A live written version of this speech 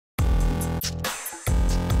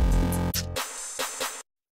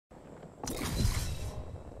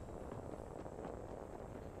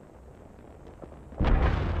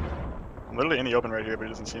literally in the open right here, but he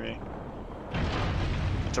doesn't see me.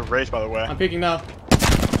 It's a race, by the way. I'm peeking now.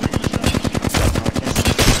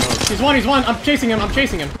 He's one. I'm chasing him.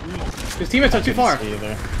 His teammates are too far.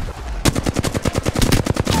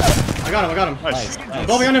 I got him. Nice. I'm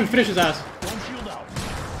blowing on him, finish his ass.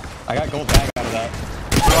 I got gold bag out of that.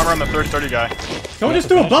 Two armor on the third 30 guy. Can we just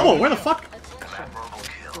do a bubble? Where the fuck?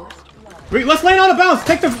 Let's lay out of bounds.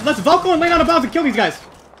 Let's Valko and lay out of bounds and kill these guys.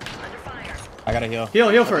 I gotta heal.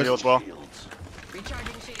 Heal first. Heal as well.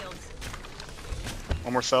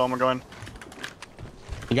 One more cell, we're going.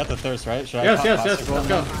 You got the thirst, right? Should Yes. Let's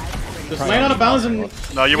go. Just lay out of bounds and.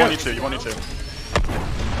 No, you won't need to.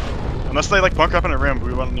 Unless they like bunker up in a rim,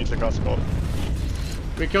 we won't need to cross the gold.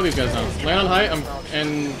 We kill these guys now. Land on high,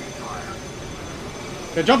 and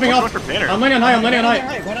they're jumping up. I'm landing on high.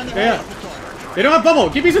 Yeah. They don't have bubble.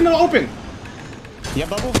 Gibby's in the open. You have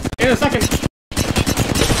bubble? In a second.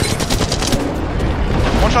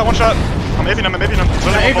 One shot. I'm aping him.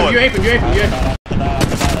 You ape him.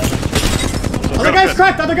 Other guy's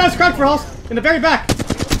cracked Verhulst. In the very back.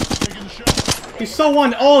 He's so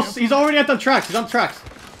one. Oh, he's already at the tracks. He's on tracks.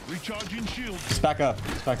 Just back up.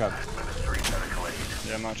 Yeah,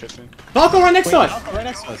 I'm not chasing. Valko right next to us. Right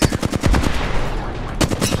next to us.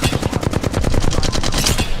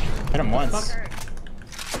 Hit him once.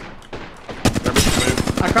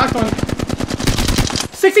 I cracked one.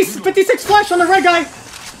 56 flash on the red guy.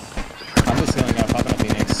 I'm just healing up, popping a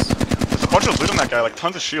Phoenix. There's a bunch of loot on that guy, like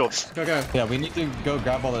tons of shields. Okay. Yeah, we need to go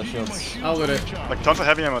grab all those shields. I'll loot it. Like tons of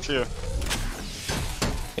heavy ammo too.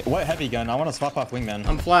 What heavy gun? I want to swap off wingman.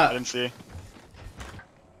 I'm I flat. didn't see.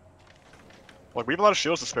 Like we have a lot of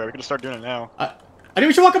shields to spare. We could just start doing it now. I think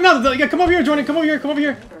we should walk up now. Yeah, come over here, Jordan. Come over here.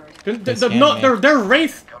 They're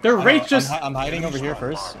Wraith. They're Wraith just. I'm hiding over here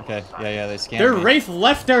first. Okay. Yeah. They scanned Their me. Wraith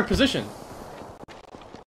left their position.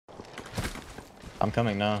 I'm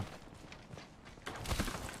coming now.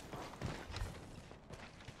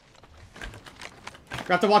 We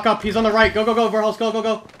have to walk up. He's on the right. Go, Verhulst.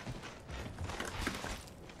 Go.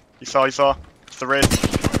 You saw. It's the raid.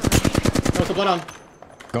 What's the blood on?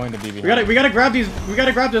 Going to BB. We gotta grab these. We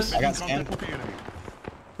gotta grab this. I got scanned.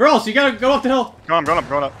 Verhulst, you gotta go up the hill. I'm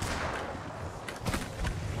going up.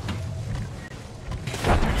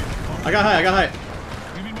 I got high.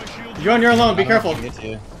 You're alone. Be careful.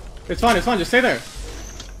 It's fine. Just stay there.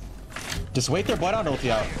 Just wait their blood out ulti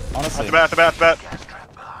out. Honestly. At the bat.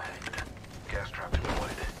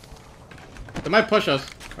 They might push us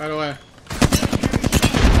right away.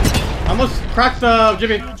 I almost cracked the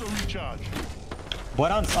Jimmy.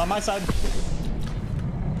 Blood on my side.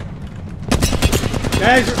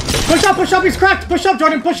 Guys, push up. He's cracked. Push up,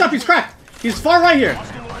 Jordan. Push up. He's cracked. He's far right here.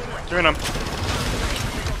 Doing him.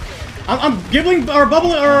 I'm gibbling or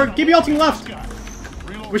bubbling or Gibby ulting left.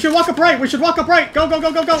 We should walk up right. Go.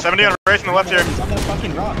 70 on race on the left here. He's on the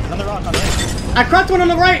fucking rock. He's on the rock on the right. I cracked one on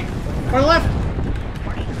the right or the left.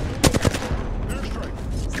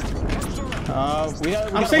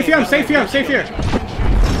 I'm safe here. Playing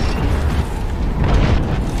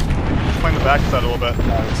the back side a little bit.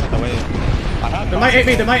 It's not the way. They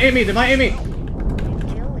might hit me.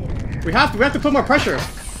 We have to put more pressure.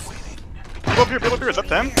 People up here. Is that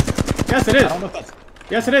them? Yes, it is. I don't know if that's...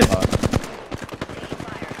 Yes, it is.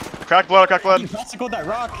 Crack blood. Classical that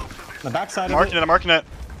rock. The backside I'm marking it.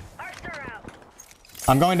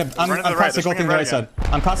 I'm classic ulting the right side.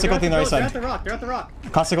 I'm classic ulting the right side. They're at the rock.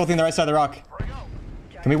 Classic ulting the right side of the rock.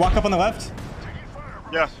 Can we walk up on the left?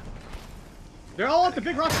 Yeah. They're all at the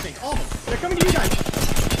big rock thing. All of them. They're coming to you guys.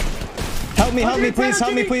 Help me,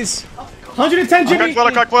 please. 110 Jimmy.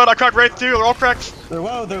 I cracked blood. I cracked Wraith too. They're all cracked. They're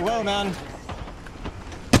low, man.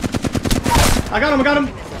 I got him.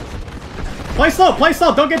 Play slow.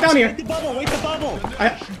 Don't get down here. Wait the bubble.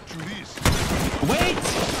 Wait.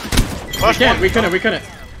 We couldn't.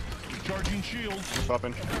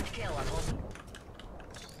 Swapping.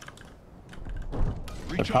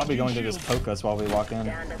 They're probably going to just poke us while we walk in.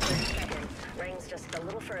 Rings just a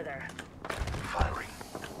little further.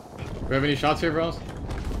 Do we have any shots here, bros?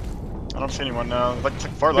 I don't see anyone now. Like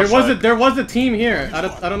far left side. There was a team here. I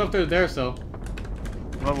don't know if they're there, so.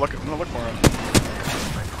 I'm gonna look for them.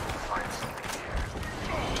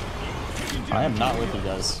 I am not with you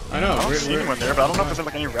guys. I know. I don't see anyone there, but I don't know if there's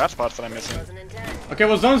like any rat spots that I'm missing. Okay,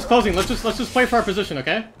 well, zone's closing. Let's just play for our position,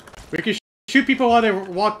 okay? We can shoot people while they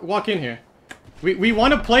walk in here. We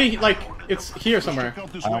want to play like it's here somewhere.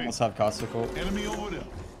 I almost have Costical.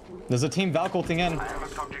 There's a team Valkulting in.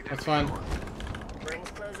 That's fine.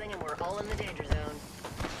 Rings closing and we're all in the danger zone.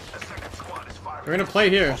 We're gonna play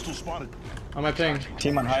here. On my ping.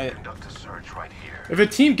 Team on height. If a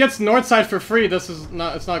team gets north side for free, it's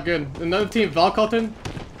not good. Another team Valkulting,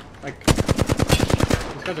 like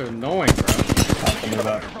These guys are annoying, bro. I have to move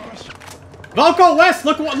up. Valko, west!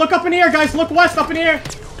 Look up in here, guys! Look west up in here!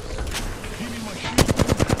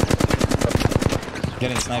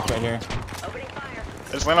 Getting sniped right here.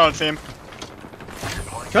 There's Lynn on the team.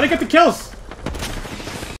 Try to get the kills!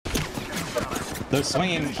 They're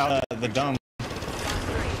swinging out of the dome.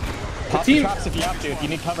 Pop team- the traps if you have to. If you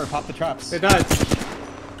need cover, pop the traps. It does.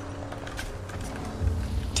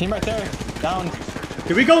 Team right there. Down.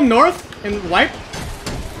 Did we go north and wipe?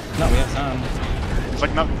 No, we have time. It's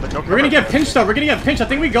like no cover. We're gonna get pinched though. We're gonna get pinched. I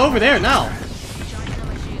think we go over there now.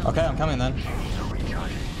 Okay, I'm coming then.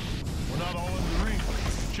 We're not all in the ring.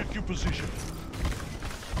 Check your position.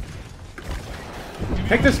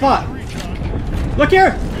 Take this spot. Look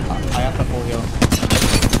here! I have the full heal.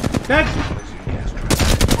 Dead!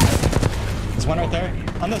 There's one right there.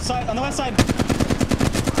 On the side, on the west side.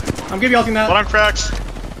 I'm giving you ulting that. Blood on cracks.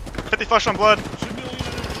 50 flush on blood.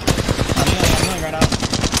 I'm healing right now.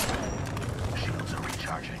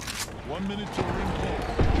 1 minute to ring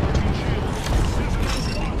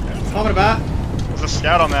close. Talking about. There's a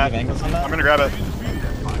scout on that. You have angles on that? I'm gonna grab it.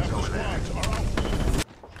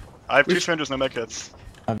 I have 2 syringes, no med kits.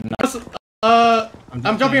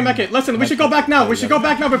 I'm jumping a mech kit. Listen, we should go back now. We should go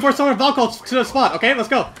back now before someone Valko to the spot. Okay, let's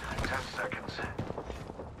go.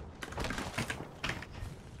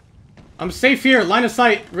 I'm safe here. Line of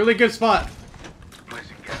sight. Really good spot.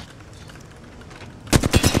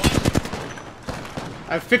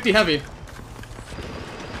 I have 50 heavy.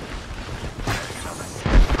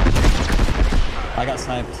 I got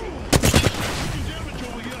sniped.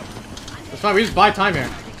 It's fine. We just buy time here.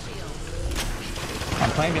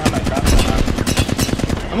 I'm playing behind my traps right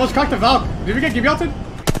now. Almost cracked the Valk. Did we get Gibby ulted?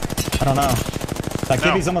 I don't know. That No.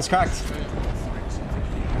 Gibby's almost cracked.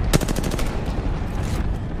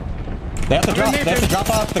 They have to drop. They have to drop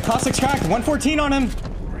off. The Cossack's cracked. 114 on him.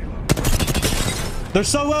 They're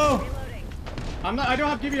so low. I don't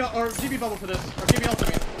have Gibby or Gibby bubble for this. Or Gibby ult, I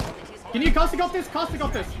mean. Can you Caustic ult this? Caustic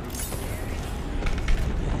ult this.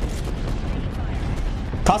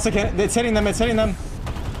 Cossack, it's hitting them. It's hitting them.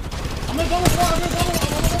 I'm gonna bubble for. I'm gonna bubble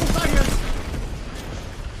side here.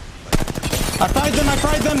 I fried them. I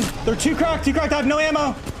fried them. They're too cracked. Too cracked. I have no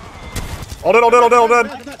ammo. All dead, all dead, all dead, all dead. I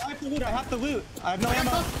have to loot. I have to loot. I have no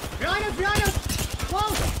ammo. Behind us! Behind us!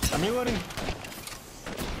 Close! I'm reloading.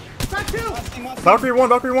 Back two! Valkyrie 1,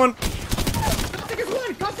 Valkyrie 1. Caustic is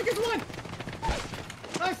one! Caustic is one!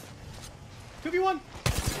 Nice! 2v1!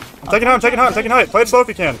 I'm taking height, I'm taking height, I'm taking height. Play it slow if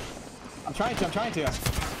you can. I'm trying to. I'm trying to.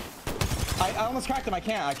 I almost cracked him. I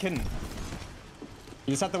can't. I couldn't.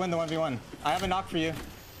 You just have to win the 1v1. I have a knock for you.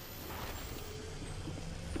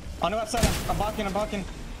 On the left side. I'm blocking. I'm blocking.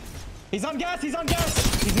 He's on gas. He's on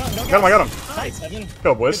gas. He's not. No gas. Got him, I got him. Nice, Evan.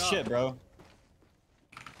 Go, boys. Good shit, bro.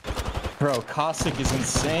 Bro, Caustic is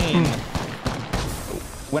insane.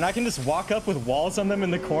 When I can just walk up with walls on them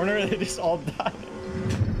in the corner, they just all die.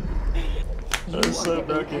 You are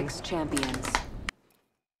the Apex champions.